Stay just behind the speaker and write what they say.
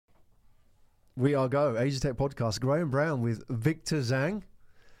We are Go, Asia Tech Podcast. Graham Brown with Victor Zhang.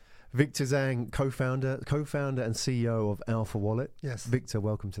 Victor Zhang, co-founder and CEO of Alpha Wallet. Yes. Victor,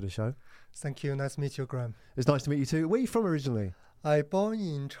 welcome to the show. Thank you. Nice to meet you, Graham. It's nice to meet you too. Where are you from originally? I born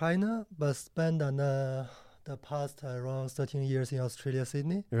in China, but spent the past around 13 years in Australia,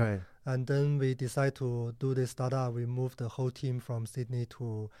 Sydney. Right. And then we decided to do this startup. We moved the whole team from Sydney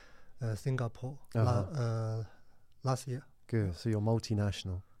to Singapore last year. Good. So you're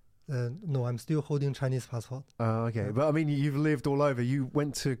multinational. No, I'm still holding Chinese passport. Okay. But I mean, you've lived all over. You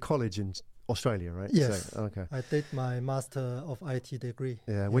went to college in Australia, right? Yes. So, okay. I did my Master of IT degree.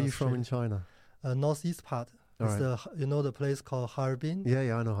 Yeah. Where are you from in China? Northeast part. It's the place called Harbin.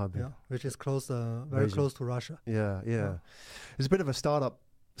 Yeah, I know Harbin. Yeah, which is close, very close to Russia. Yeah. There's a bit of a startup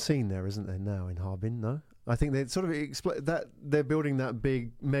scene there, isn't there, now in Harbin? No, I think they sort of explain that they're building that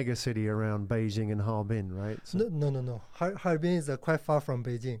big mega city around Beijing and Harbin, right? So No. Harbin is quite far from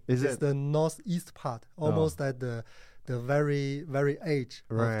Beijing. It's the northeast part, almost at the very very edge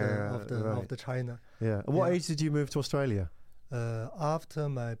of the China. Yeah. And what age did you move to Australia? After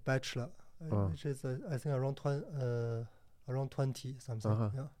my bachelor. Which is I think around 20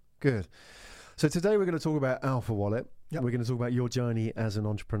 something. Yeah. Good. So today we're going to talk about Alpha Wallet. Yep. We're going to talk about your journey as an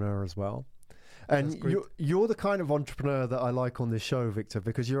entrepreneur as well. And you're the kind of entrepreneur that I like on this show, Victor,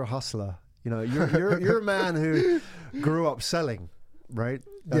 because you're a hustler. You know, you're a man who grew up selling, right?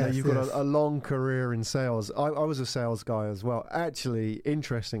 You've got a long career in sales. I was a sales guy as well. Actually,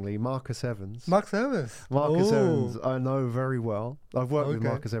 interestingly, Marcus Evans. Marcus Evans, I know very well. I've worked with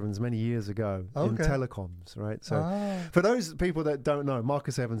Marcus Evans many years ago in telecoms, right? So for those people that don't know,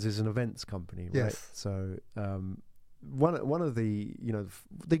 Marcus Evans is an events company, right? Yes. So one of the,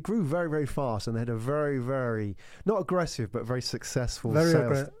 they grew very, very fast, and they had a very, very, not aggressive, but very successful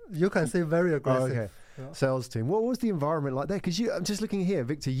sales. You can say very aggressive. Okay. Yeah. Sales team. What was the environment like there? Because I'm just looking here,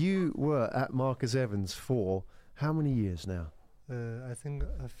 Victor. You were at Marcus Evans for how many years now? I think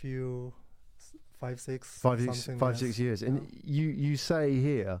a few, 5, 6. 6 years. And you say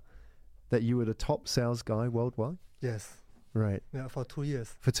here that you were the top sales guy worldwide. Yes. Right. Yeah, for 2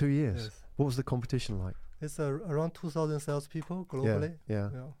 years. For 2 years. Yes. What was the competition like? It's around 2,000 salespeople globally. Yeah.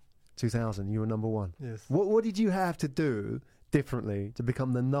 2,000. You were number one. Yes. What did you have to do differently to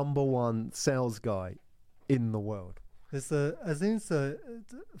become the number one sales guy in the world? I think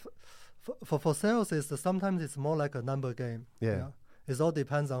for sales, sometimes it's more like a number game. Yeah. It all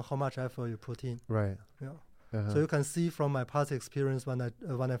depends on how much effort you put in. Right. Yeah. So you can see from my past experience when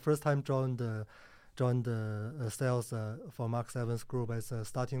I first time joined the sales for Marcus Evans Group, as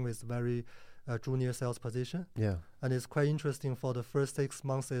starting with very junior sales position. Yeah. And it's quite interesting. For the first 6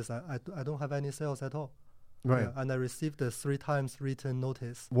 months, I don't have any sales at all. Right. Yeah, and I received a 3 times written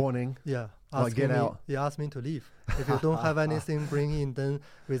notice. Warning. Yeah. Like, get out. He asked me to leave. If you don't have anything bring in, then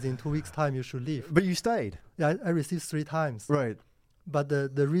within 2 weeks' time, you should leave. But you stayed. Yeah, I received 3 times. Right. But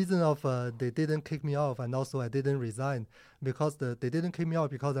the reason of they didn't kick me off, and also I didn't resign, because they didn't kick me out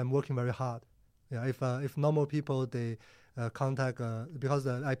because I'm working very hard. Yeah. If normal people, they contact, because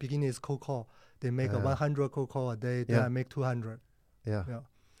I begin is cold call. They make 100 cold call a day, then I make 200. Yeah.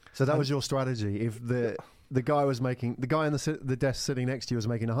 So that was your strategy. If the guy on the desk sitting next to you was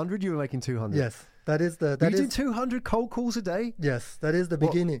making 100, you were making 200. Yes, you did 200 cold calls a day? Yes, that is the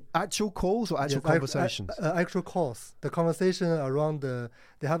beginning. Actual calls or actual conversations? Actual calls. The conversation around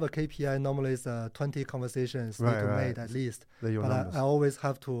they have a KPI. Normally it's 20 conversations need to make at least. They're your numbers. I always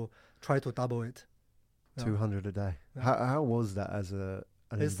have to try to double it. 200 a day. Yeah. How was that as an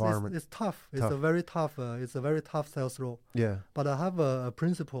environment? It's tough. It's a very tough sales role. Yeah. But I have a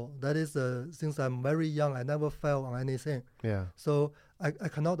principle. That is, since I'm very young, I never fail on anything. Yeah. So I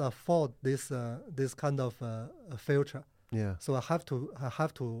cannot afford this kind of failure. Yeah. So I have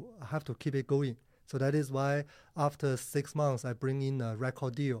to keep it going. So that is why after 6 months, I bring in a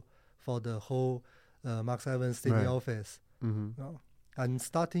record deal for the whole Marcus Evans Sydney office. Mm-hmm. And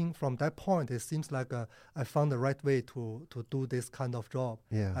starting from that point, it seems like I found the right way to do this kind of job.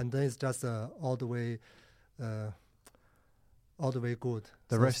 Yeah. And then it's just all the way good.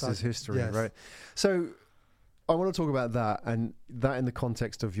 The rest is history, yes. Right? So I want to talk about that, and that in the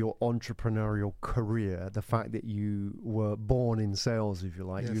context of your entrepreneurial career, the fact that you were born in sales, if you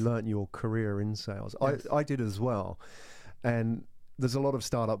like. Yes. You learnt your career in sales. Yes. I did as well. And there's a lot of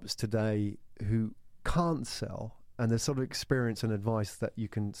startups today who can't sell, and there's sort of experience and advice that you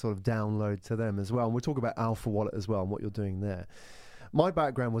can sort of download to them as well. And we'll talk about Alpha Wallet as well and what you're doing there. My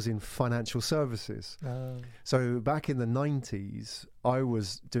background was in financial services. So back in the 90s, I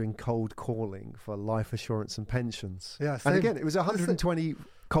was doing cold calling for life assurance and pensions. Yeah, and again, it was 120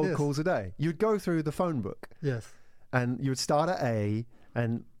 cold calls a day. You'd go through the phone book. Yes. And you would start at A,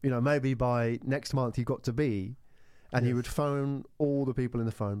 And, maybe by next month you got to B, and you would phone all the people in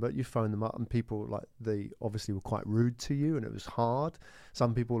the phone, but you phone them up, and people they obviously were quite rude to you, and it was hard.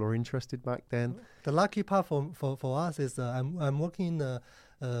 Some people were interested back then. The lucky part for us is I'm working in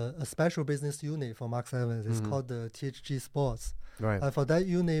a special business unit for Mark 7. It's called the THG Sports. Right. For that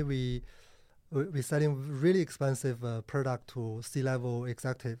unit, we're selling really expensive product to C-level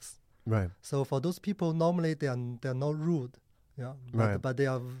executives. Right. So for those people, normally they're not rude. Yeah, but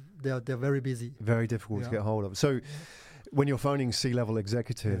they're very busy. Very difficult to get hold of. So when you're phoning C-level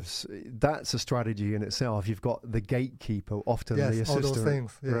executives, that's a strategy in itself. You've got the gatekeeper, often the assistant. All those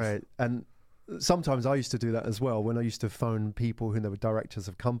things. Yes. Right. And sometimes I used to do that as well. When I used to phone people who were directors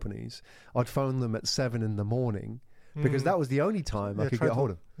of companies, I'd phone them at 7 a.m. because that was the only time I could get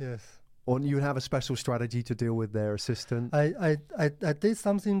hold of them. Yes. Or you would have a special strategy to deal with their assistant. I did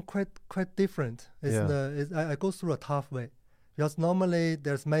something quite different. I go through a tough way. Because normally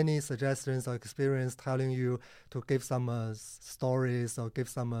there's many suggestions or experience telling you to give some stories or give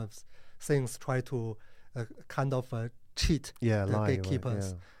some things, try to kind of cheat the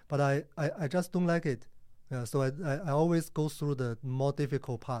gatekeepers. But I just don't like it. So I always go through the more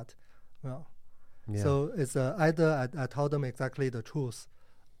difficult part. So it's either I tell them exactly the truth,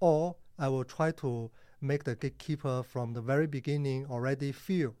 or I will try to make the gatekeeper from the very beginning already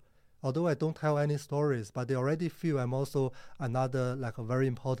feel, although I don't tell any stories, but they already feel I'm also another a very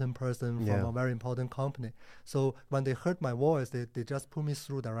important person from a very important company. So when they heard my voice, they just put me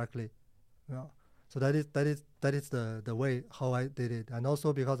through directly. So that is the way how I did it, and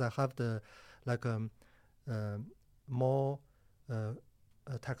also because I have the more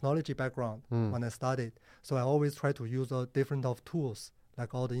technology background when I started, so I always try to use different of tools,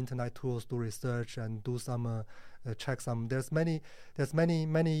 like all the internet tools, do research and do some check some. There's many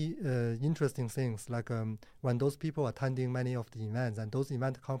interesting things, like when those people attending many of the events, and those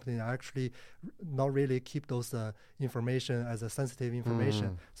event companies actually not really keep those information as a sensitive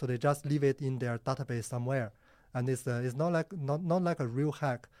information, so they just leave it in their database somewhere, and it's not like a real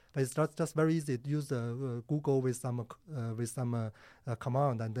hack, but it's just very easy to use Google with some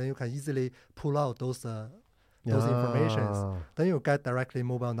command, and then you can easily pull out those informations. Then you get directly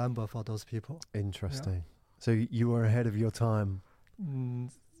mobile number for those people. Interesting. So you were ahead of your time.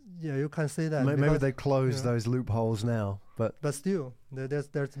 Yeah, you can say that. Maybe they closed those loopholes now, but still,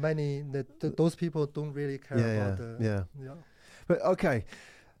 there's many those people don't really care about the. But okay,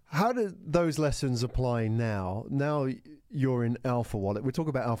 how do those lessons apply now? Now you're in Alpha Wallet. We'll talk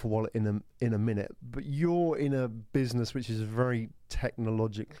about Alpha Wallet in a minute, but you're in a business which is very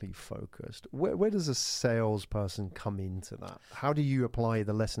technologically focused. Where does a salesperson come into that? How do you apply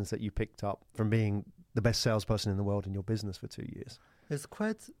the lessons that you picked up from being the best salesperson in the world in your business for 2 years? It's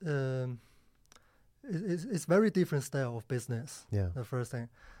quite, it's very different style of business. The first thing,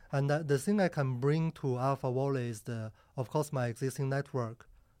 and the thing I can bring to Alpha Wallet is of course my existing network,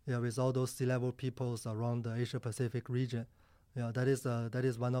 with all those C-level peoples around the Asia Pacific region. That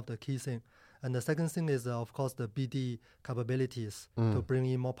is one of the key things. And the second thing is of course the BD capabilities to bring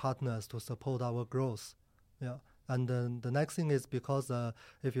in more partners to support our growth. And then the next thing is because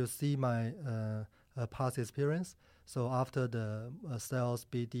if you see my past experience, so after the sales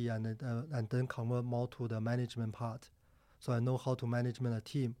BD and then convert more to the management part, so I know how to manage a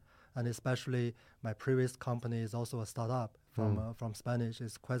team, and especially my previous company is also a startup from Spanish.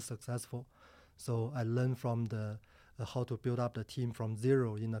 It's quite successful, so I learned from the how to build up the team from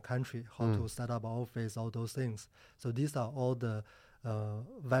zero in the country, how to set up an office, all those things. So these are all the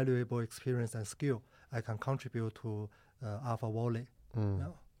valuable experience and skill I can contribute to Alpha Wallet.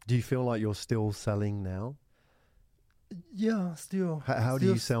 Do you feel like you're still selling now? Yeah, still. How do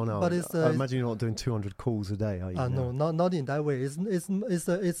you sell now? But I imagine you're not doing 200 calls a day, are you? No, not in that way.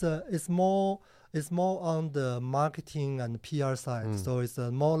 It's more on the marketing and PR side. So it's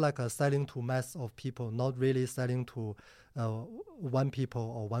more like a selling to mass of people, not really selling to one people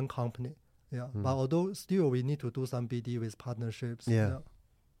or one company. But although still we need to do some BD with partnerships.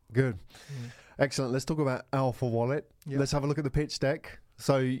 Good. Excellent. Let's talk about Alpha Wallet. Let's have a look at the pitch deck.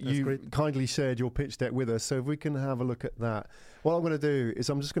 So you kindly shared your pitch deck with us. So if we can have a look at that. What I'm going to do is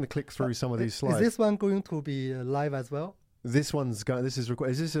I'm just going to click through some of these slides. Is this one going to be live as well? This one's going. Is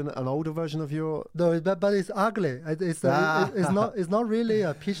this an older version of your? No, but it's ugly. It's not really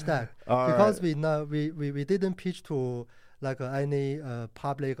a pitch deck because we didn't pitch to any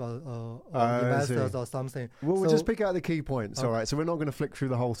public or investors or something. Well, we'll just pick out the key points. All right, so we're not going to flick through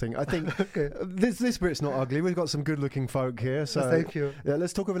the whole thing. I think this bit's not ugly. We've got some good-looking folk here. So thank you.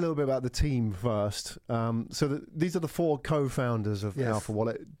 Let's talk a little bit about the team first. These are the 4 co-founders of Alpha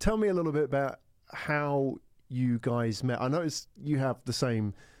Wallet. Tell me a little bit about how you guys met? I noticed you have the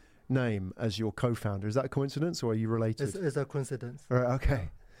same name as your co-founder. Is that a coincidence, or are you related? It's a coincidence. Right, okay.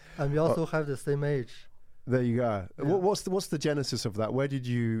 And we also have the same age. There you go. Yeah. What's the genesis of that? Where did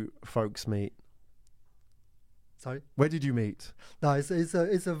you folks meet? Sorry. Where did you meet? No, it's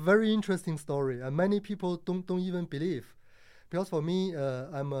a very interesting story, and many people don't even believe, because for me,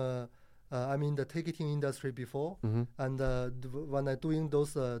 I'm in the ticketing industry before, and when I'm doing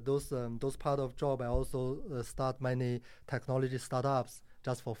those part of job, I also start many technology startups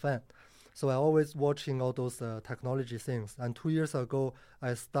just for fun. So I always watching all those technology things. And 2 years ago,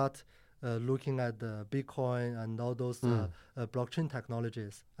 I start looking at Bitcoin and all those blockchain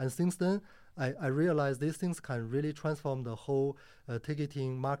technologies. And since then, I realized these things can really transform the whole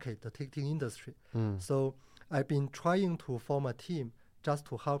ticketing market, the ticketing industry. So I've been trying to form a team just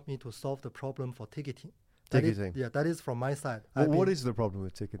to help me to solve the problem for ticketing. Ticketing? That is from my side. Well, what is the problem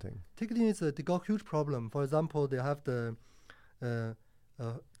with ticketing? Ticketing is they got huge problem. For example, they have the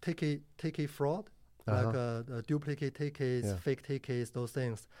ticket fraud, like duplicate tickets, fake tickets, those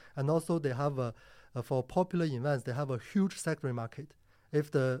things. And also they have for popular events, they have a huge secondary market.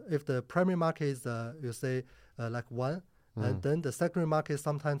 If the primary market is you say like 1, and then the secondary market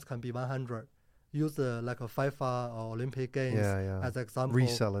sometimes can be 100. Use like a FIFA or Olympic Games as example.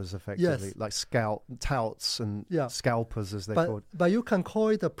 Resellers, effectively, Yes. like touts and scalpers, as they're called. But you can call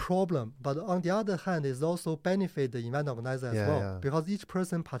it a problem. But on the other hand, it also benefit the event organizer as well, because each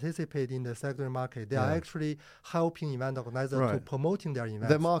person participate in the secondary market. They are actually helping event organizers to promoting their events.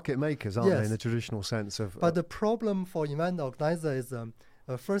 They're market makers, aren't they, in the traditional sense of. But the problem for event organizer is.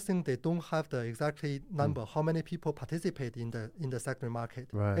 First thing, they don't have the exactly number, how many people participate in the secondary market.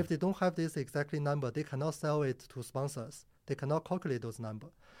 Right. If they don't have this exactly number, they cannot sell it to sponsors. They cannot calculate those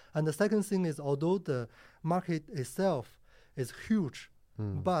numbers. And the second thing is, although the market itself is huge,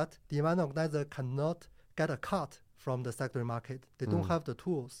 but the event organizer cannot get a cut from the secondary market. They don't have the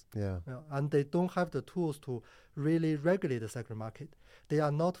tools. And they don't have the tools to really regulate the secondary market. They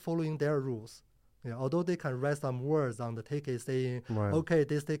are not following their rules. Although they can write some words on the ticket saying, okay,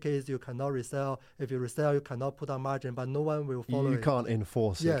 this ticket you cannot resell. If you resell, you cannot put on margin, but no one will follow it. You can't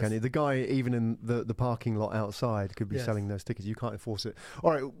enforce it, can you? The guy, even in the parking lot outside, could be selling those tickets. You can't enforce it. All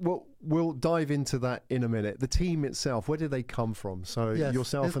right, well, we'll dive into that in a minute. The team itself, where did they come from? So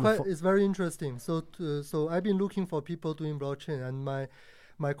yourself it's very interesting. So I've been looking for people doing blockchain, and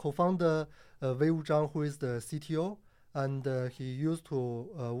my co-founder, Wei Wu Zhang, who is the CTO, and he used to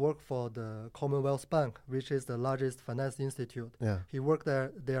work for the Commonwealth Bank, which is the largest finance institute. He worked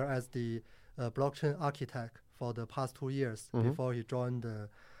there as the blockchain architect for the past 2 years before he joined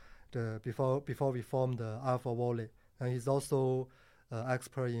before we formed the Alpha Wallet. And he's also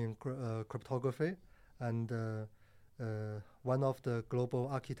expert in cryptography and one of the global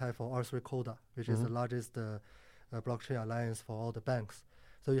architect for R3 Coda, which is the largest blockchain alliance for all the banks.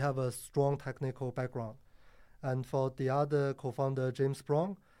 So you have a strong technical background. And for the other co-founder, James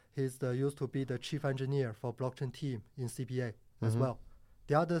Brown, he's used to be the chief engineer for blockchain team in CBA as well.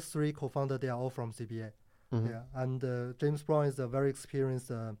 The other 3 co-founders, they are all from CBA. And James Brown is a very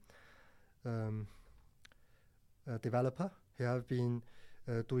experienced developer. He has been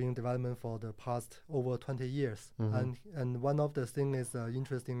doing development for the past over 20 years. And one of the things is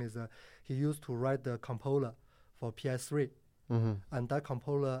interesting is he used to write the compiler for PS3. And that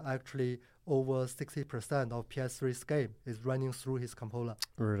compiler actually over 60% of PS3's game is running through his compiler.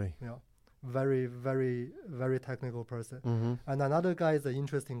 Really? Very, very, very technical person. And another guy is an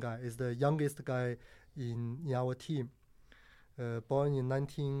interesting guy. Is the youngest guy in our team. Born in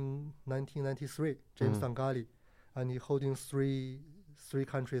 1993, James Sangali. And he's holding three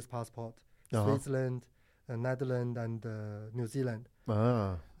countries' passport. Switzerland, Netherlands, and New Zealand.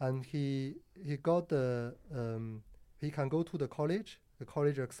 And he got the... he can go to the college. The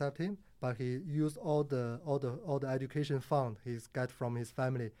college accept him, but he used all the education fund he's got from his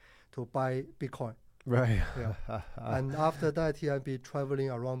family to buy Bitcoin. Right. And after that, he had been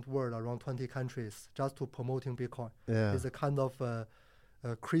traveling around the world, around 20 countries, just to promoting Bitcoin. He's a kind of a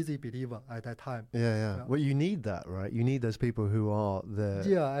crazy believer at that time. Well, you need that, right? You need those people who are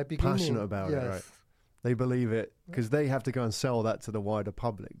passionate about it, right? They believe it because they have to go and sell that to the wider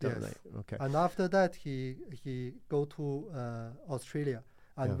public, don't they? Okay. And after that, he go to Australia,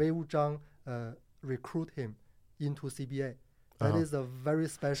 and Wei Wu Zhang recruit him into CBA. That is a very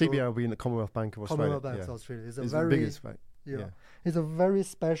special. CBA will be in the Commonwealth Bank of Australia. Commonwealth Bank of Australia. It's the biggest bank. It's a very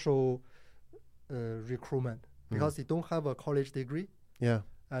special recruitment because he don't have a college degree.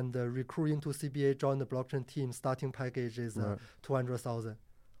 And recruit into CBA, join the blockchain team. Starting package is 200,000.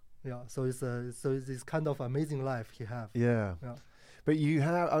 So it's kind of amazing life he have. But you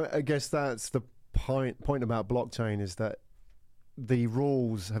have, I guess that's the point about blockchain is that the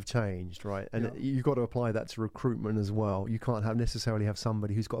rules have changed, right? And you've got to apply that to recruitment as well. You can't necessarily have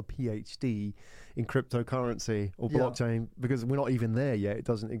somebody who's got a PhD in cryptocurrency or blockchain, because we're not even there yet. It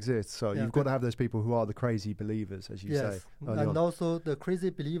doesn't exist. So you've got to have those people who are the crazy believers, as you say. And also the crazy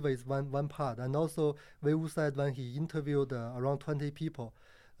believer is one part. And also Wei Wu said when he interviewed around 20 people,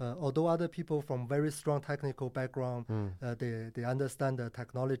 although other people from very strong technical background, they understand the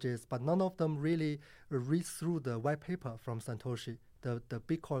technologies, but none of them really read through the white paper from Satoshi, the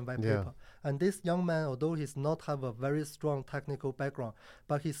Bitcoin white paper. And this young man, although he's not have a very strong technical background,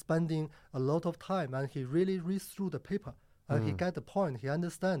 but he's spending a lot of time and he really reads through the paper. And he get the point, he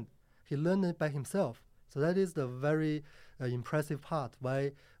understand, he learned it by himself. So that is the very impressive part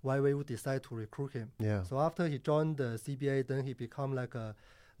why Wei Wu decide to recruit him. So after he joined the CBA, then he become like a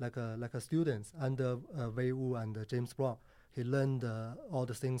student under Wei Wu and James Brown. He learned all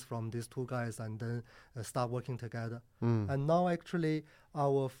the things from these two guys and then start working together. And now actually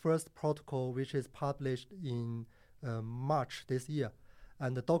our first protocol, which is published in March this year,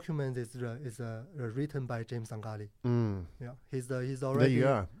 and the document is written by James Angali. He's already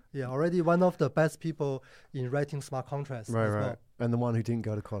already one of the best people in writing smart contracts as well. And the one who didn't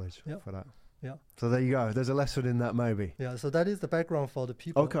go to college for that. So there you go. There's a lesson in that, maybe. So that is the background for the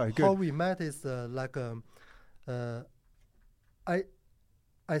people. Okay, good. How we met is I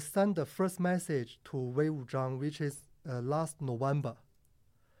sent the first message to Wei Wu Zhang, which is last November,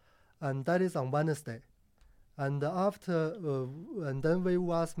 and that is on Wednesday. And after, and then Wei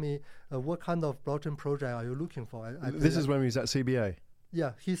Wu asked me, what kind of blockchain project are you looking for? This is when he was at CBA?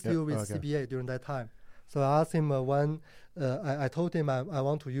 Yeah, he's still with CBA during that time. So I asked him when, I told him I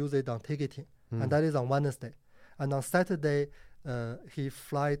want to use it on ticketing, and that is on Wednesday. And on Saturday, he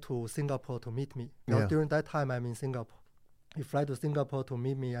fly to Singapore to meet me. During that time, I'm in Singapore. He fly to Singapore to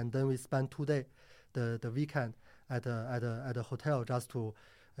meet me, and then we spent 2 days, the weekend, at a hotel just to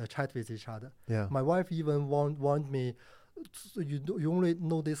chat with each other. My wife even warned me, you only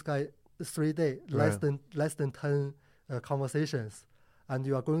know this guy 3 days, less than 10 conversations, and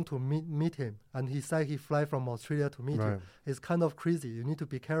you are going to meet him. And he said he fly from Australia to meet you. It's kind of crazy. You need to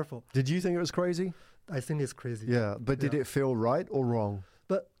be careful. Did you think it was crazy? I think it's crazy. But did it feel right or wrong?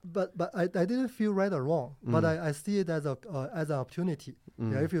 But I didn't feel right or wrong. But I see it as an opportunity.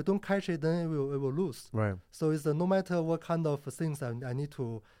 If you don't catch it, then it will lose. So it's no matter what kind of things I need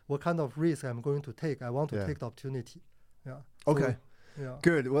to, what kind of risk I'm going to take, I want to take the opportunity. Okay.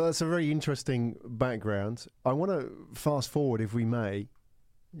 Good. Well, that's a very interesting background. I want to fast forward, if we may,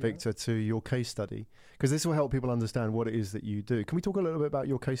 Victor, to your case study, because this will help people understand what it is that you do. Can we talk a little bit about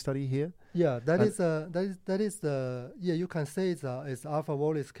your case study here? That is you can say it's Alpha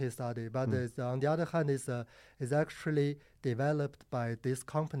Wallet's case study, but on the other hand, it's actually developed by this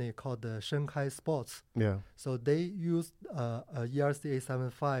company called Shanghai Sports. So they use a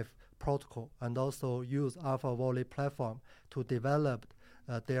ERC-875 protocol and also use Alpha Wallet platform to develop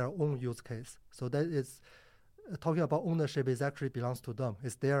their own use case. So that is talking about ownership is actually belongs to them.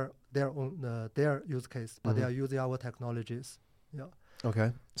 It's their own their use case, but they are using our technologies.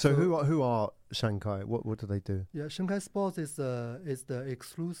 Okay. So who are Shanghai? What do they do? Shanghai Sports is the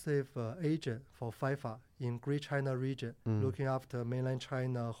exclusive agent for FIFA in Great China region, looking after mainland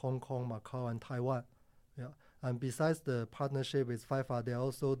China, Hong Kong, Macau, and Taiwan. And besides the partnership with FIFA, they are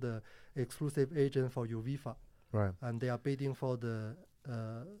also the exclusive agent for UEFA. And they are bidding for the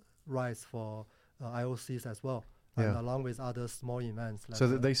rights for IOCs as well, and along with other small events. Like so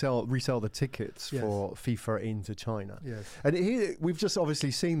that they resell the tickets for FIFA into China. Yes. And here we've just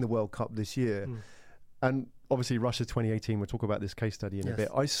obviously seen the World Cup this year, and obviously Russia 2018. We'll talk about this case study in a bit.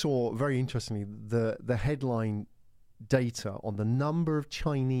 I saw very interestingly the headline data on the number of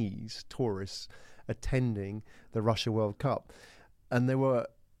Chinese tourists attending the Russia World Cup, and there were.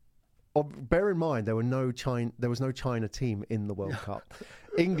 Bear in mind, there was no China team in the World Cup.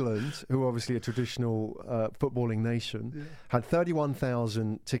 England, who are obviously a traditional footballing nation, had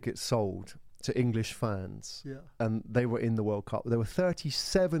 31,000 tickets sold to English fans, and they were in the World Cup. There were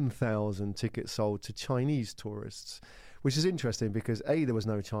 37,000 tickets sold to Chinese tourists, which is interesting because there was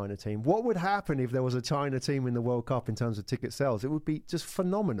no China team. What would happen if there was a China team in the World Cup in terms of ticket sales? It would be just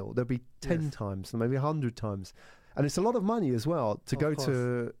phenomenal. There'd be 10 times, maybe 100 times. And it's a lot of money as well to go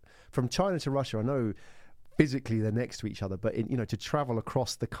from China to Russia. I know physically they're next to each other, but to travel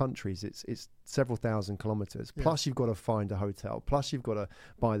across the countries, it's several thousand kilometers. Plus you've got to find a hotel. Plus you've got to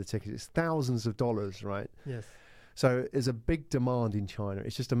buy the tickets. It's thousands of dollars, right? Yes. So there's a big demand in China.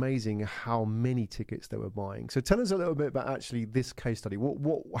 It's just amazing how many tickets they were buying. So tell us a little bit about actually this case study.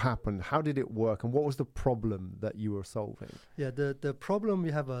 What happened? How did it work? And what was the problem that you were solving? Yeah, the problem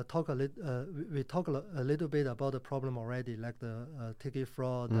we have we talk a little bit about the problem already, like the ticket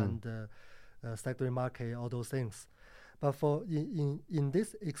fraud and secondary market, all those things. But for in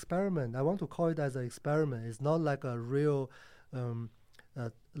this experiment, I want to call it as an experiment. It's not like a real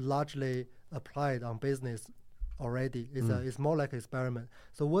largely applied on business already. It's more like an experiment.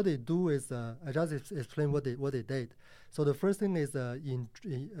 So what they do is I just explain what they did. So the first thing is in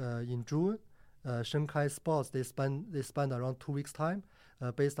June, Shanghai Sports they spend around 2 weeks time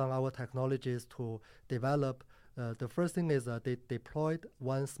based on our technologies to develop. The first thing is they deployed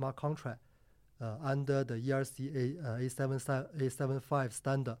one smart contract under the ERC 875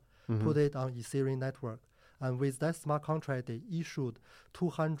 standard, put it on Ethereum network, and with that smart contract they issued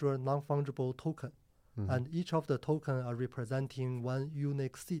 200 non-fungible tokens. And each of the tokens are representing one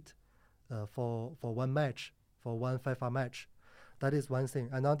unique seat for one match, for one FIFA match. That is one thing.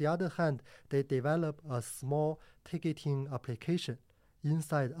 And on the other hand, they develop a small ticketing application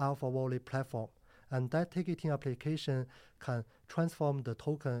inside Alpha Wallet platform. And that ticketing application can transform the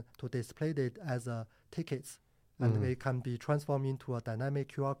token to display it as tickets. And it can be transformed into a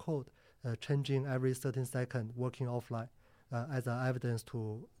dynamic QR code, changing every certain second, working offline as evidence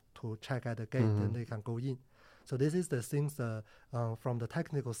to check at the gate, and they can go in. So this is the things from the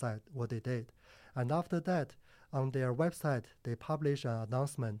technical side, what they did. And after that, on their website, they publish an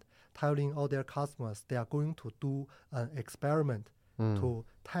announcement telling all their customers they are going to do an experiment to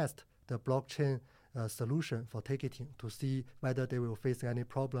test the blockchain solution for ticketing to see whether they will face any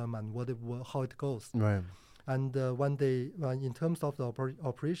problem and how it goes. Right. And in terms of the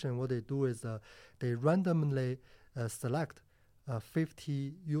operation, what they do is they randomly select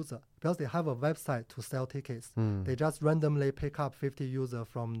 50 users because they have a website to sell tickets. They just randomly pick up 50 users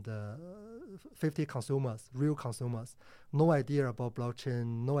from the 50 consumers, real consumers, no idea about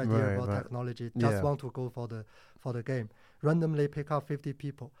blockchain, no idea about technology, just want to go for the game. Randomly pick up 50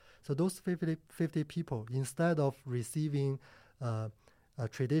 people. So those 50 people, instead of receiving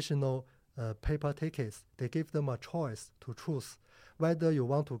traditional paper tickets, they give them a choice to choose whether you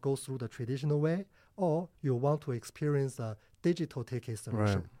want to go through the traditional way or you want to experience a digital ticket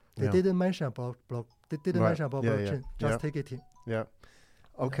solution. Right. They didn't mention about blockchain, just ticketing. Yeah.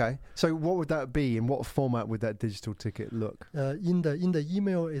 Okay. So what would that be? In what format would that digital ticket look? In the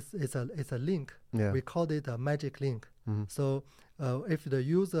email, it's a link. Yeah. We called it a magic link. So if the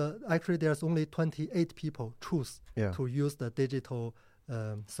user, actually there's only 28 people choose to use the digital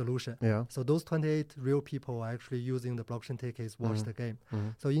solution. Yeah. So those 28 real people are actually using the blockchain tickets, watch the game.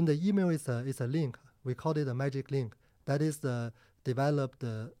 So in the email, it's a link. We called it a magic link. That is developed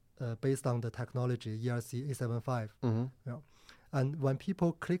based on the technology ERC 875. Yeah. And when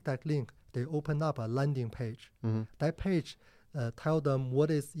people click that link, they open up a landing page. That page tell them what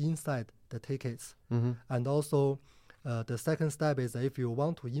is inside the tickets. And also the second step is if you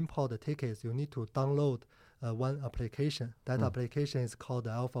want to import the tickets, you need to download one application. That application is called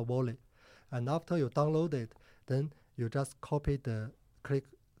the Alpha Wallet. And after you download it, then you just copy the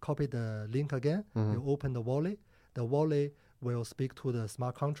link again. You open the wallet. The wallet will speak to the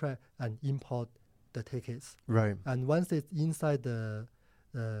smart contract and import the tickets. Right. And once it's inside your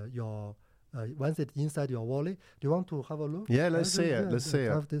wallet, do you want to have a look? Yeah, let's see it. Let's see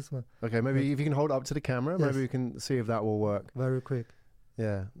it. Have this one. Okay, maybe if you can hold it up to the camera, maybe we can see if that will work. Very quick.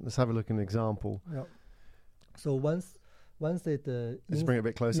 Yeah, let's have a look at an example. Yeah. So once it let's bring it a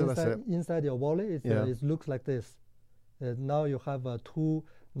bit closer. That's it. Inside your wallet, it looks like this. Now you have 2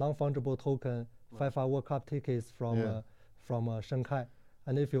 non-fungible token FIFA World Cup tickets from Shanghai,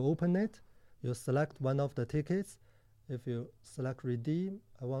 and if you open it, you select one of the tickets. If you select redeem,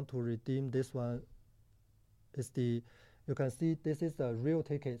 I want to redeem this one. You can see this is the real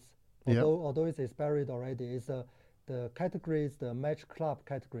tickets. Although it's expired already, the category is the match club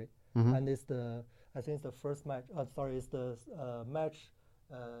category, and I think it's the first match. It's the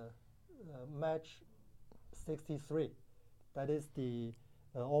match 63. That is the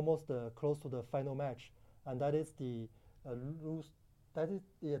almost close to the final match, and that is the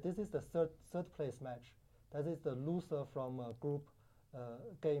this is the third place match. That is the loser from group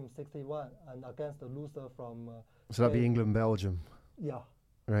game 61 and against the loser from. So that'd be England, Belgium. Yeah.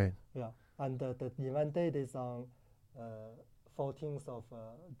 Right. Yeah, and the event date is on 14th of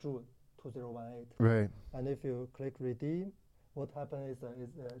June 2018. Right. And if you click redeem, what happens is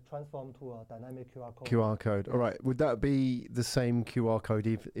transformed to a dynamic QR code. QR code. All right. Would that be the same QR code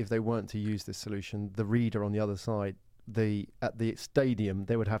if they weren't to use this solution? The reader on the other side at the stadium,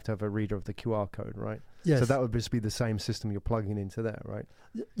 they would have to have a reader of the QR code, right? Yes. So that would just be the same system you're plugging into there, right?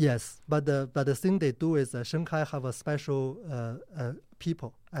 Yes, but the thing they do is Shanghai have a special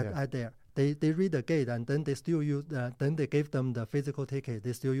people at there. They read the gate and then they still use then they give them the physical ticket.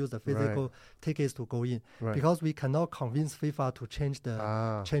 They still use the physical tickets to go in because we cannot convince FIFA to change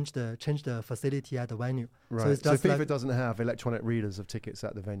the facility at the venue. Right. So it's just FIFA doesn't have electronic readers of tickets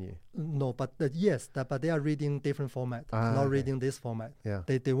at the venue. No, but but they are reading different format, not reading this format. Yeah.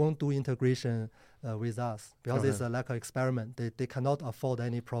 They won't do integration with us because it's like an experiment. They cannot afford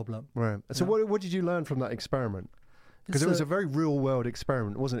any problem. Right. So what did you learn from that experiment? Because it was a very real world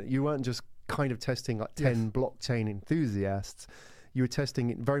experiment, wasn't it? You weren't just kind of testing like 10 blockchain enthusiasts. You were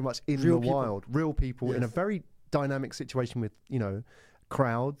testing it very much in the wild, real people in a very dynamic situation with,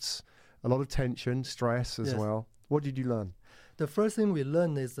 crowds, a lot of tension, stress as well. What did you learn? The first thing we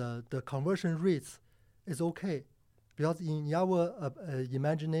learned is the conversion rates is okay. Because in our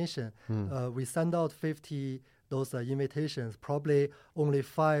imagination, we send out 50 those invitations, probably only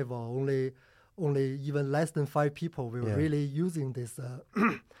 5 or only even less than 5 people were really using this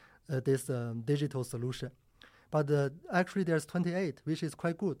this digital solution. But actually there's 28, which is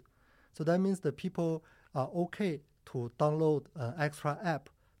quite good. So that means the people are okay to download an extra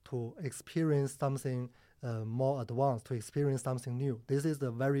app to experience something more advanced, to experience something new. This is the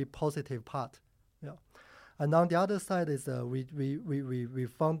very positive part. Yeah. And on the other side is we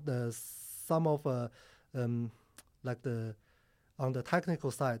found some of on the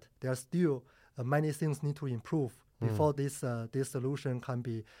technical side, there are still many things need to improve before this solution can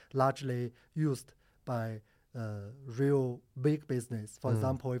be largely used by real big business. For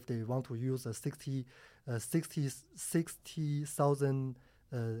example, if they want to use a 60,000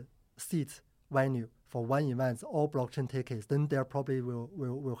 seats venue for one event, all blockchain tickets, then there probably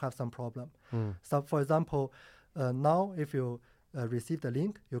will have some problem. So for example, now if you receive the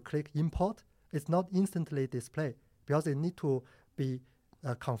link, you click import, it's not instantly displayed because it need to be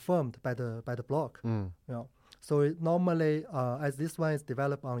confirmed by the block. So normally, as this one is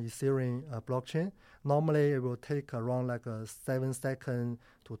developed on Ethereum blockchain, normally it will take around like 7 seconds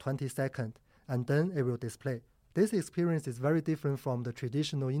to 20 seconds, and then it will display. This experience is very different from the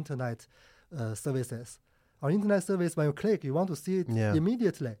traditional internet services. On internet service, when you click, you want to see it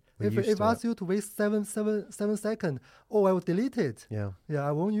immediately. If it asks you to wait 7 seconds, I will delete it.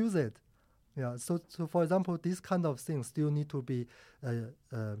 I won't use it. So for example, these kind of things still need to be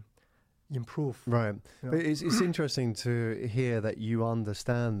improved. Right. But it's interesting to hear that you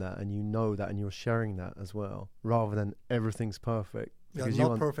understand that and you know that and you're sharing that as well, rather than everything's perfect.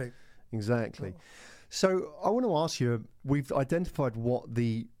 Not perfect. Exactly. No. So I want to ask you, we've identified what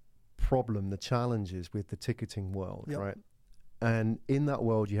the problem, the challenge is with the ticketing world, right? And in that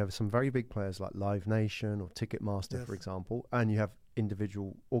world, you have some very big players like Live Nation or Ticketmaster, for example, and you have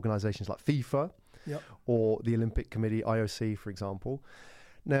individual organizations like FIFA or the Olympic Committee, IOC, for example.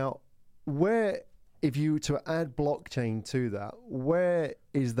 Now, if you to add blockchain to that, where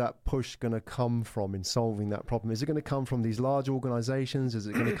is that push going to come from in solving that problem? Is it going to come from these large organizations? Is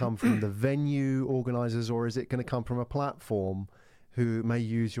it going to come from the venue organizers, or is it going to come from a platform who may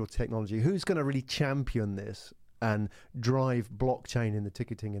use your technology? Who's going to really champion this and drive blockchain in the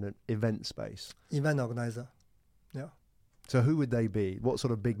ticketing and event space? Event organizer. So who would they be? What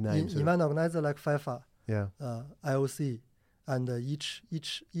sort of big names? Event organizer like FIFA, IOC, and each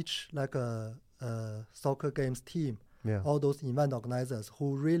like a soccer games team. All those event organizers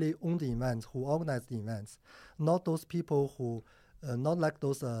who really own the events, who organize the events, not those people who, not like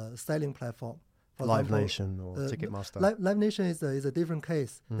those selling platform. For Live example, Nation or Ticketmaster. Live Nation is a different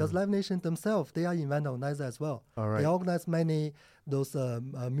case because Live Nation themselves, they are event organizers as well. They organize many those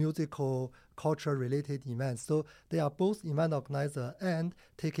musical, culture related events. So they are both event organizer and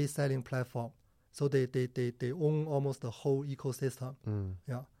ticket selling platform. So they own almost the whole ecosystem.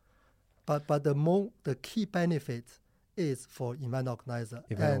 But the key benefit is for event organizer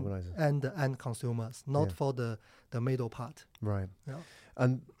and the end consumers, not for the middle part. Right.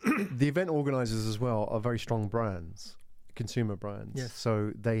 And the event organizers as well are very strong brands, consumer brands.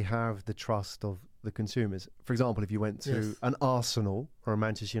 So they have the trust of the consumers. For example, if you went to an Arsenal or a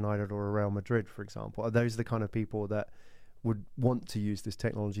Manchester United or a Real Madrid, for example, are those the kind of people that would want to use this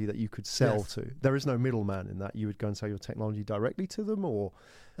technology that you could sell to? There is no middleman in that. You would go and sell your technology directly to them, or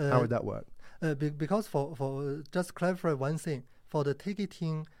how would that work? Because for just clarify one thing, for the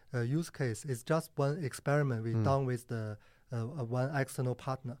ticketing use case, it's just one experiment we've done with the one external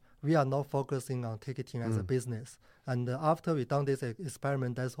partner. We are not focusing on ticketing as a business. And after we done this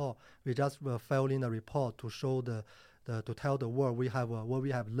experiment, that's all. We just fill in a report to show the to tell the world we have what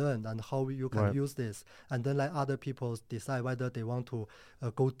we have learned and how you can use this, and then let other people decide whether they want to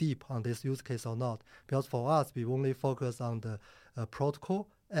go deep on this use case or not. Because for us, we only focus on the protocol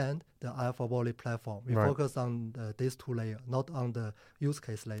and the Alpha Wallet platform. We focus on these two layers, not on the use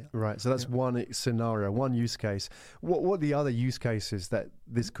case layer. Right. So that's one scenario, one use case. What are the other use cases that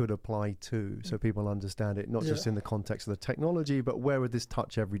this could apply to, so people understand it, not just in the context of the technology, but where would this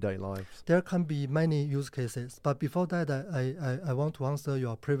touch everyday lives? There can be many use cases. But before that, I want to answer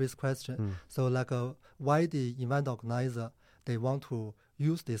your previous question. So why the event organizer, they want to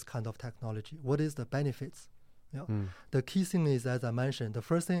use this kind of technology? What is the benefits? The key thing is, as I mentioned, the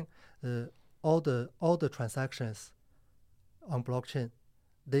first thing, all the transactions on blockchain,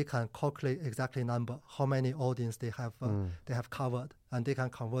 they can calculate exactly number, how many audience they have covered, and they can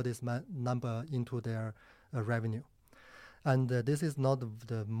convert this number into their revenue. And this is not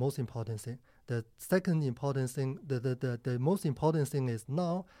the most important thing. The second important thing, the most important thing is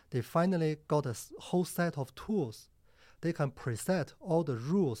now they finally got a whole set of tools. They can preset all the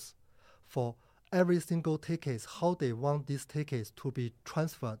rules for every single tickets, how they want these tickets to be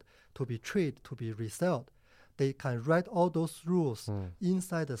transferred, to be traded, to be resold. They can write all those rules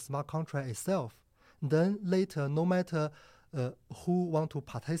inside the smart contract itself. Then later, no matter who want to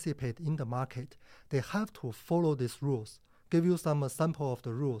participate in the market, they have to follow these rules. Give you some sample of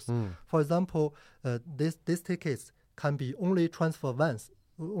the rules. For example, these tickets can be only transferred once,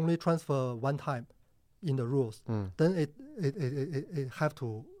 only transfer one time in the rules. Then it have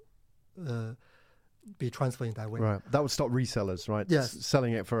to be transferred in that way. Right. That would stop resellers, right? Yes.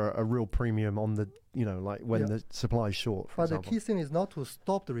 Selling it for a real premium on the, like when the supply is short, for example. The key thing is not to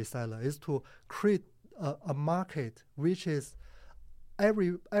stop the reseller, is to create a market which is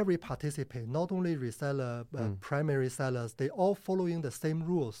every participant, not only reseller, primary sellers, they all following the same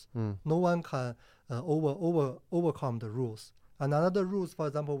rules. No one can overcome the rules. And another rules, for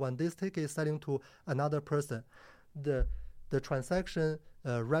example, when this ticket is selling to another person, the transaction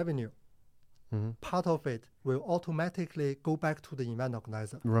revenue, part of it will automatically go back to the event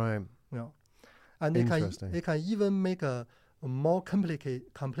organizer. Right. And they can even make a more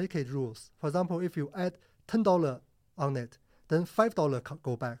complicated rules. For example, if you add $10 on it, then $5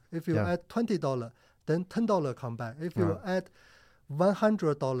 go back. If you add $20, then $10 come back. If you add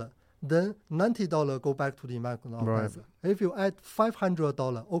 $100, then $90 go back to the event organizer. If you add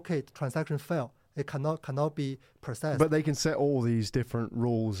 $500, okay, the transaction failed. It cannot be processed. But they can set all these different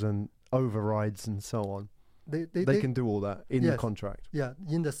rules and overrides and so on. They can do all that in the contract. Yeah,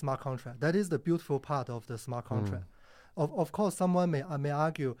 in the smart contract. That is the beautiful part of the smart contract. Of course, someone may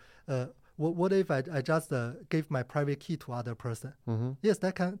argue, what if I just gave my private key to other person? Yes,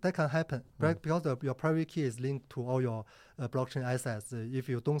 that can happen, right? Because your private key is linked to all your blockchain assets. If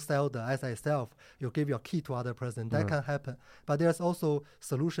you don't sell the asset itself, you give your key to other person. That can happen. But there's also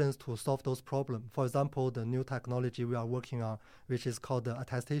solutions to solve those problems. For example, the new technology we are working on, which is called the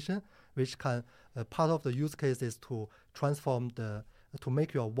attestation, which can part of the use case is to transform to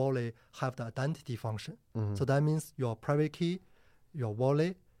make your wallet have the identity function. So that means your private key, your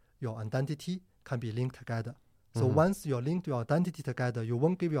wallet, your identity can be linked together. So once you link your identity together, you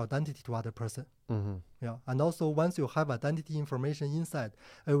won't give your identity to other person. And also once you have identity information inside,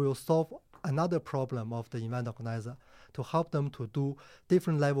 it will solve another problem of the event organizer to help them to do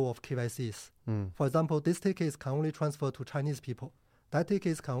different level of KYCs. For example, this tickets can only transfer to Chinese people. That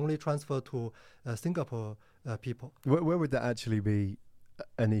tickets can only transfer to Singapore people. Where would that actually be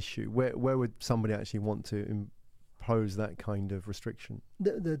an issue? Where would somebody actually want to impose that kind of restriction?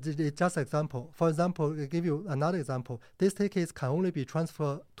 Just example. For example, I give you another example. These tickets can only be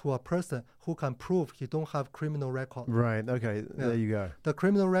transferred to a person who can prove he don't have criminal record. Right. Okay. There you go. The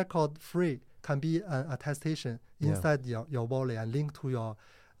criminal record free can be an attestation inside your wallet and linked to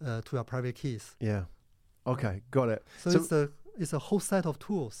your private keys. Yeah. Okay. Got it. So it's a whole set of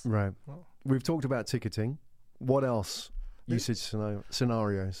tools. Right. We've talked about ticketing. What else? Usage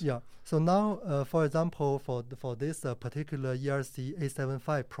scenarios. Yeah. So now, for example, for this particular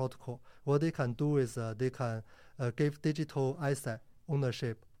ERC-875 protocol, what they can do is they can give digital asset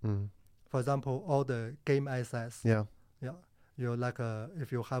ownership. For example, all the game assets. Yeah. You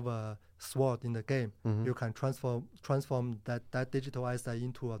if you have a sword in the game, you can transform that digital asset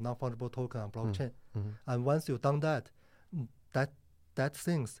into a non-fungible token on blockchain. And once you've done that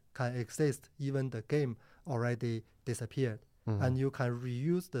things can exist even the game already disappeared. And you can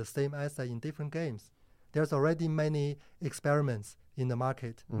reuse the same asset in different games. There's already many experiments in the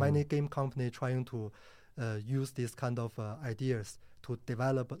market. Many game companies trying to use these kind of ideas to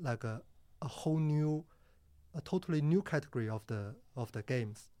develop like a totally new category of the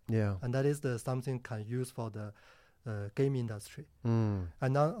games. Yeah. And that is something can use for the game industry. Mm.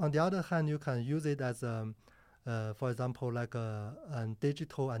 And on the other hand, you can use it as, for example, like a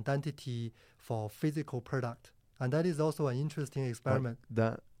digital identity for physical product. And that is also an interesting experiment. Like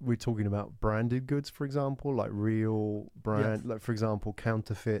that we're talking about branded goods, for example, like real brand, Yes. like for example,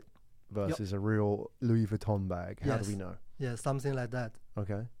 counterfeit versus a real Louis Vuitton bag. How Yes. do we know? Yeah, something like that.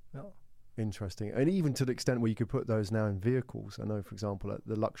 Okay. Yeah. Interesting. And even to the extent where you could put those now in vehicles. I know, for example, at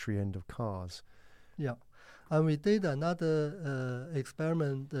the luxury end of cars. Yeah. And we did another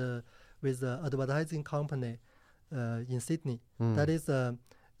experiment with an advertising company in Sydney. Mm. That is,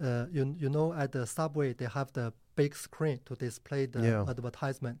 you know, at the subway, they have the big screen to display the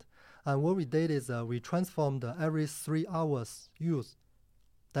advertisement. And what we did is we transformed every 3 hours use.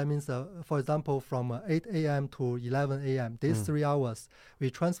 That means, for example, from 8 a.m. to 11 a.m., these 3 hours, we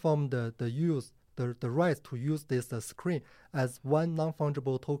transform the use, the rights to use this screen as one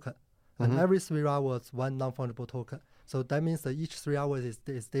non-fungible token. And every 3 hours, one non-fungible token. So that means that each 3 hours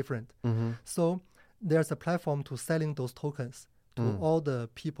is different. Mm-hmm. So there's a platform to selling those tokens to all the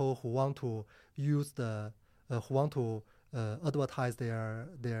people who want to use who want to advertise their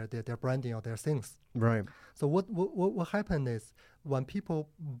branding or their things. Right. So what happened is when people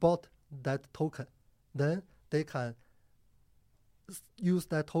bought that token, then they can use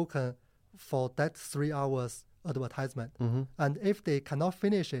that token for that 3 hours advertisement. Mm-hmm. And if they cannot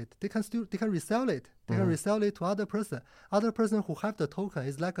finish it, they can resell it. They can resell it to other person. Other person who have the token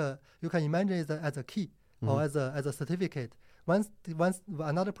is like you can imagine it as a key or as a certificate. Once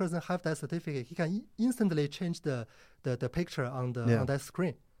another person have that certificate, he can instantly change the picture on that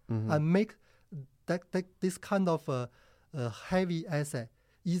screen and make this kind of heavy asset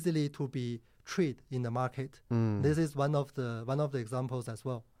easily to be traded in the market. This is one of the examples as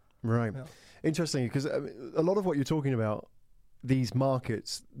well. Right. Yeah. Interesting, because a lot of what you're talking about, these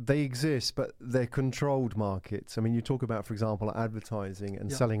markets, they exist, but they're controlled markets. I mean, you talk about, for example, advertising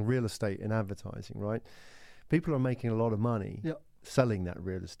and selling real estate in advertising, right? People are making a lot of money selling that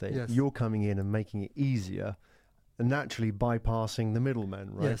real estate. Yes. You're coming in and making it easier and naturally bypassing the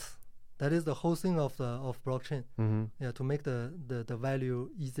middlemen, right? Yes. That is the whole thing of blockchain. Mm-hmm. Yeah, to make the value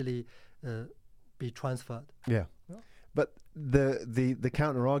easily be transferred. Yeah. Yeah. But the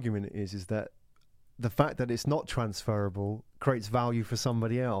counter argument is that the fact that it's not transferable creates value for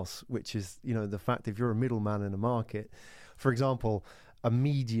somebody else, which is, you know, the fact if you're a middleman in a market, for example, a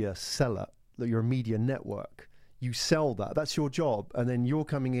media seller, that you're a media network, you sell that's your job, and then you're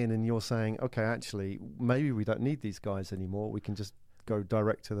coming in and you're saying, okay, actually, maybe we don't need these guys anymore. We can just go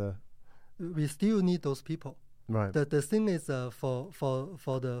direct to the. We still need those people. Right. The thing is for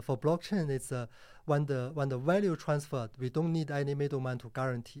blockchain, it's when the value transferred, we don't need any middleman to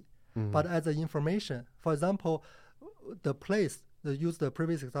guarantee. Mm-hmm. But as an information, for example, the place, use the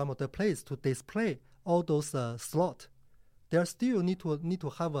previous example, the place to display all those slots, there still need to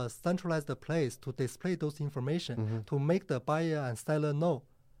have a centralized place to display those information to make the buyer and seller know,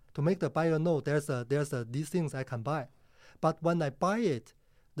 to make the buyer know there's these things I can buy. But when I buy it,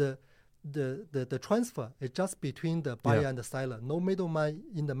 the transfer is just between the buyer and the seller. No middleman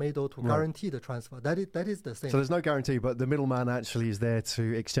in the middle to guarantee the transfer. That is the thing. So there's no guarantee, but the middleman actually is there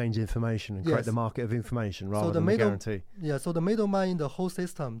to exchange information and create the market of information rather than the guarantee. Yeah, so the middleman in the whole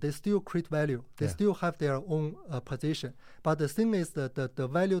system, they still create value. They still have their own position. But the thing is that the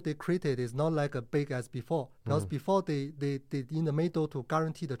value they created is not like as big as before. Because before they in the middle to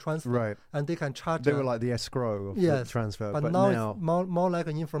guarantee the transfer. Right. And they can charge. They were like the escrow of the transfer. But now it's more like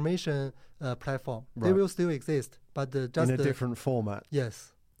an information platform. Right. They will still exist, but just in a different format.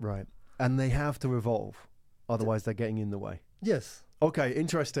 Yes. Right. And they have to evolve, otherwise they're getting in the way. Yes. Okay,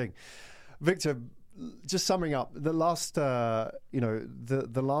 interesting. Victor, just summing up, the last the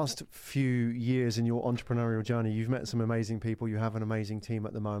last few years in your entrepreneurial journey, you've met some amazing people. You have an amazing team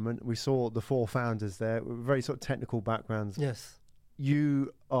at the moment. We saw the 4 founders there, very sort of technical backgrounds. Yes.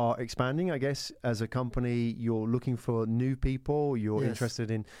 You are expanding, I guess, as a company. You're looking for new people. You're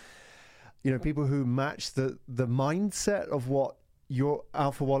interested in people who match the mindset of what your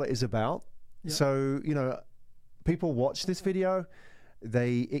Alpha Wallet is about. Yeah. So, people watch this video,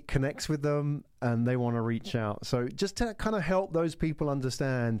 it connects with them and they want to reach out. So just to kind of help those people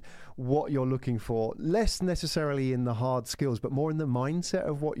understand what you're looking for, less necessarily in the hard skills, but more in the mindset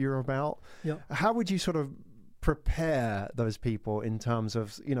of what you're about. Yeah. How would you sort of prepare those people in terms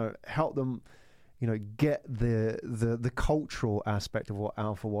of, help them get the cultural aspect of what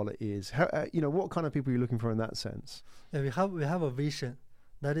Alpha Wallet is? How, what kind of people are you looking for in that sense? Yeah, we have a vision.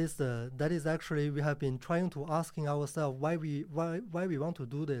 That is actually we have been trying to asking ourselves why we want to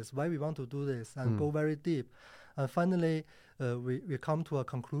do this, and go very deep. And finally, we come to a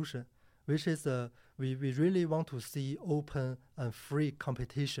conclusion. which is we really want to see open and free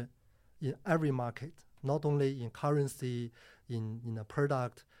competition in every market, not only in currency, in a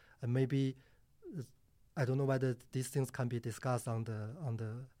product, and maybe I don't know whether these things can be discussed on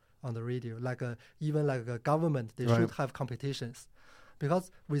the radio. Like even like a government, they should have competitions,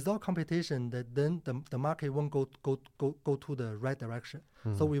 because without competition, then the market won't go to the right direction.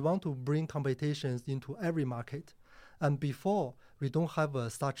 So we want to bring competitions into every market. And before, we don't have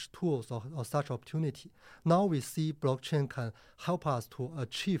such tools or such opportunity. Now we see blockchain can help us to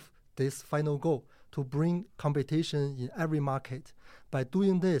achieve this final goal, to bring competition in every market. By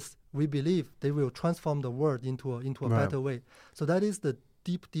doing this, we believe they will transform the world into a better way. So that is the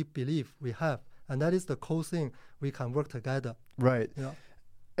deep belief we have. And that is the core thing we can work together. Right. Yeah.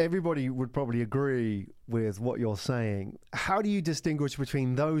 Everybody would probably agree with what you're saying. How do you distinguish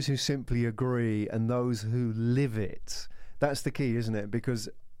between those who simply agree and those who live it? That's the key, isn't it? Because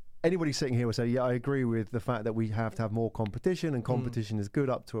anybody sitting here will say, yeah, I agree with the fact that we have to have more competition, and competition is good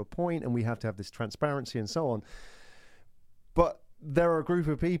up to a point, and we have to have this transparency and so on. But there are a group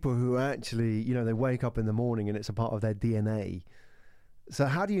of people who actually, they wake up in the morning and it's a part of their DNA. So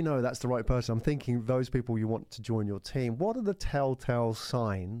how do you know that's the right person? I'm thinking those people you want to join your team. What are the telltale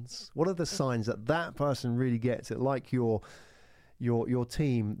signs? What are the signs that person really gets it? Like your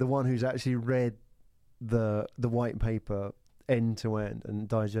team, the one who's actually read the white paper end to end and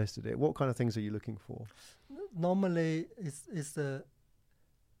digested it. What kind of things are you looking for? Normally, it's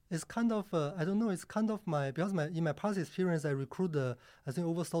kind of I don't know. It's kind of in my past experience, I recruit I think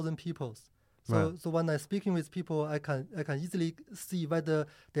over 1,000 people. So when I'm speaking with people, I can easily see whether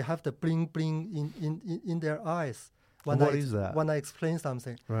they have the bling in their eyes. What is that? When I explain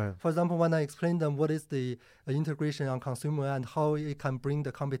something. Right. For example, when I explain them what is the integration on consumer and how it can bring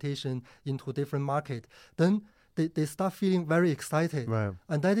the competition into different market, then they start feeling very excited. Right.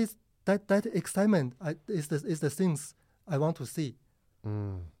 And that excitement is the things I want to see.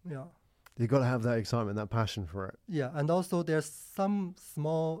 Yeah. You've got to have that excitement, that passion for it. Yeah, and also there's some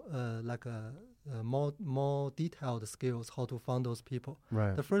small, more detailed skills how to find those people.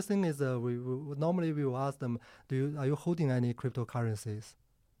 Right. The first thing is we normally will ask them, are you holding any cryptocurrencies,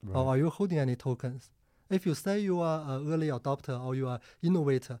 or are you holding any tokens? If you say you are an early adopter or you are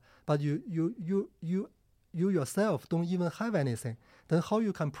innovator, but you yourself don't even have anything, then how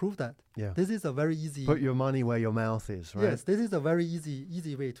you can prove that? Yeah. This is a very easy. Put your money where your mouth is, right? Yes, this is a very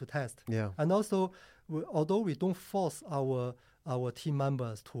easy way to test. Yeah. And also, although we don't force our team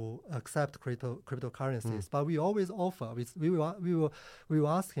members to accept cryptocurrencies, but we always offer. We will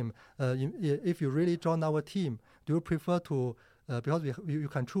ask him, if you really join our team, do you prefer to because you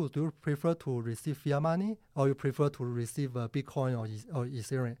can choose. Do you prefer to receive fiat money, or you prefer to receive Bitcoin or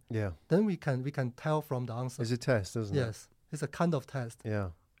Ethereum? Yeah. Then we can tell from the answer. It's a test, isn't it? Yes, it's a kind of test. Yeah.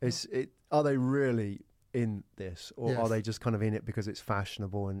 Are they really in this, or are Yes. they just kind of in it because it's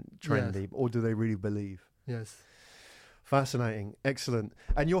fashionable and trendy, or do they really believe? Yes. Fascinating. Excellent.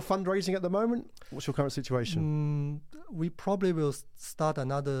 And you're fundraising at the moment? What's your current situation? We probably will start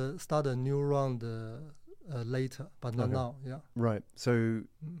a new round later, but not now. Yeah. Right. So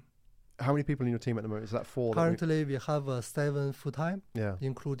how many people in your team at the moment? Is that 4? Currently, we have 7 full-time, Yeah.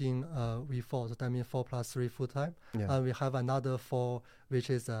 including V4, so that means 4 plus 3 full-time. Yeah. And we have another 4, which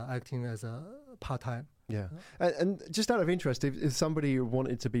is acting as a part-time. Yeah. And just out of interest, if somebody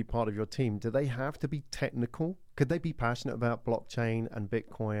wanted to be part of your team, do they have to be technical? Could they be passionate about blockchain and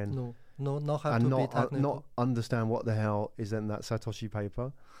Bitcoin? No, not have and to not, be technical. not understand what the hell is in that Satoshi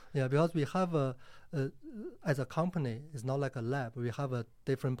paper? Yeah, because we have as a company, it's not like a lab. We have a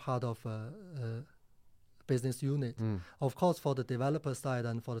different part of business unit. Of course, for the developer side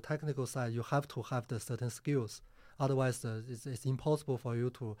and for the technical side, you have to have the certain skills. Otherwise, it's impossible for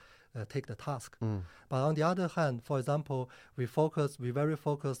you to take the task. But on the other hand, for example, we very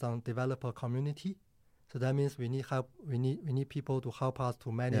focused on developer community. So that means we need help. We need people to help us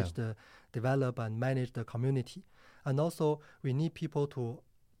to manage develop and manage the community, and also we need people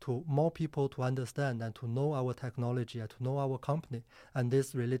more people to understand and to know our technology and to know our company, and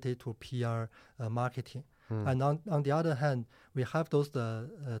this related to PR marketing. And on the other hand, we have those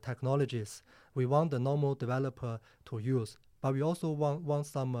technologies we want the normal developer to use, but we also want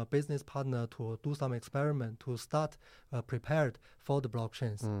some business partner to do some experiment to start prepared for the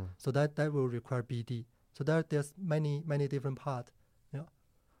blockchains. So that will require BD. So there's many different parts. Yeah.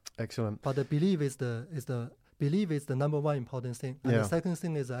 Excellent. But the belief is the number one important thing. And the second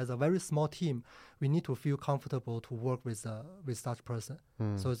thing is, as a very small team, we need to feel comfortable to work with such person.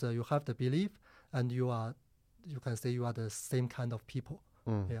 So you have the belief, and you can say you are the same kind of people.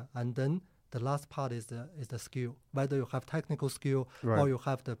 Yeah. And then The last part is the skill, whether you have technical skill Right. or you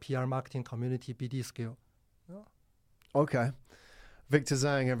have the PR marketing community BD skill. Okay. Victor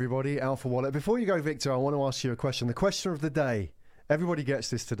Zhang, everybody, Alpha Wallet. Before you go, Victor, I want to ask you a question. The question of the day. Everybody gets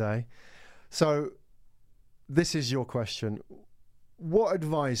this today. So this is your question. What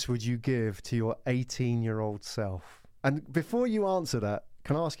advice would you give to your 18-year-old self? And before you answer that,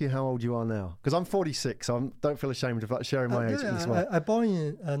 can I ask you how old you are now? Because I'm 46, so I don't feel ashamed of sharing my age as well. I born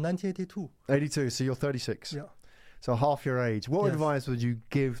in 1982. 82, so you're 36. Yeah. So half your age. What Yes. advice would you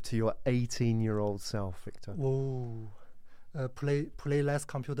give to your 18-year-old self, Victor? Whoa. Play less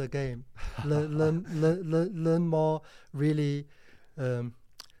computer game. learn more. Really,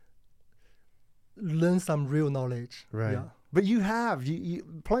 learn some real knowledge. Right. Yeah. But you have you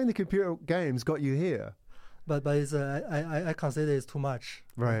playing the computer games got you here. But it's, I consider it's too much.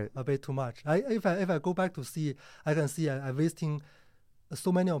 Right. A bit too much. If I go back to see, I can see I'm wasting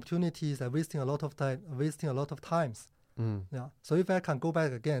so many opportunities. I'm wasting a lot of time. Wasting a lot of times. Mm. Yeah. So if I can go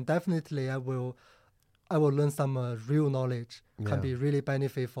back again, definitely I will learn some real knowledge. Yeah. Can be really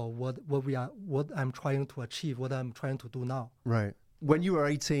benefit for what I'm trying to achieve, what I'm trying to do now. Right. When you were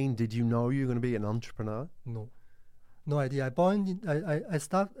 18, did you know you were going to be an entrepreneur? No idea. I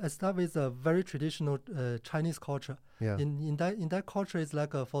start with a very traditional Chinese culture. Yeah. In that culture, it's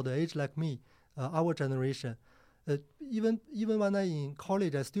like for the age like me, our generation. Even when I'm in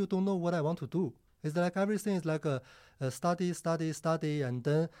college, I still don't know what I want to do. It's like everything is like a study, and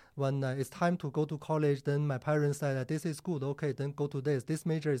then when it's time to go to college, then my parents say that this is good. Okay, then go to this. This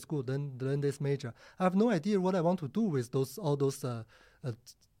major is good. Then learn this major. I have no idea what I want to do with all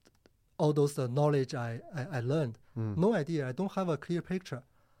those knowledge I learned. No idea. I don't have a clear picture.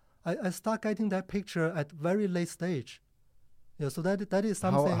 I start getting that picture at very late stage. Yeah, so that is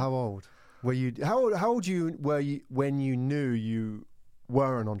something. How old were you? How old were you when you knew you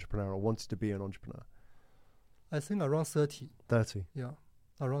were an entrepreneur or wanted to be an entrepreneur? I think around 30. 30. Yeah,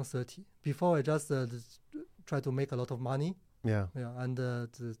 around 30. Before I just try to make a lot of money. Yeah. Yeah, and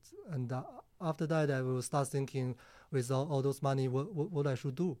after that I will start thinking with all those money what I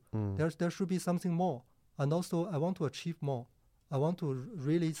should do. There should be something more, and also I want to achieve more. I want to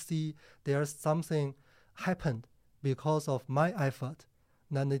really see there's something happened because of my effort,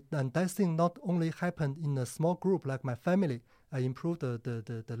 and that thing not only happened in a small group like my family. I improve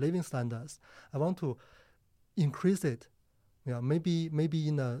the living standards. I want to increase it. Yeah, maybe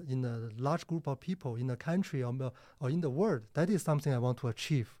in a large group of people in a country or in the world. That is something I want to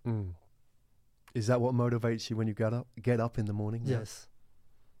achieve. Is that what motivates you when you get up in the morning? Yes.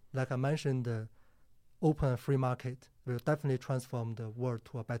 Like I mentioned, the open and free market will definitely transform the world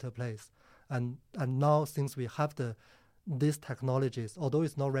to a better place. And now, since we have these technologies, although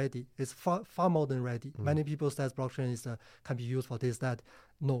it's not ready, it's far more than ready. Many people say blockchain can be used for this, that.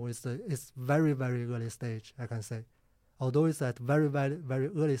 No, it's very, very early stage, I can say. Although it's at very, very, very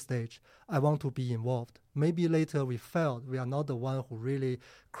early stage, I want to be involved. Maybe later we failed. We are not the one who really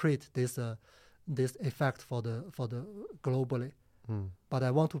create this effect for the globally. But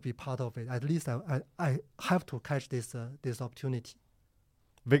I want to be part of it. At least I have to catch this opportunity.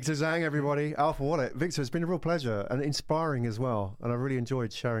 Victor Zhang, everybody, Alpha Wallet. Victor, it's been a real pleasure and inspiring as well. And I really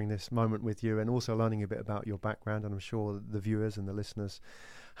enjoyed sharing this moment with you and also learning a bit about your background. And I'm sure the viewers and the listeners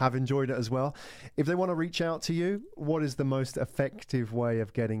have enjoyed it as well. If they want to reach out to you, what is the most effective way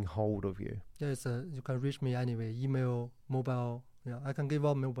of getting hold of you? Yes, you can reach me anyway. Email, mobile. Yeah, I can give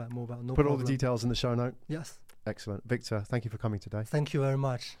out mobile. No Put problem. all the details in the show note. Yes. Excellent. Victor, thank you for coming today. Thank you very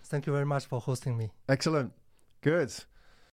much. Thank you very much for hosting me. Excellent. Good.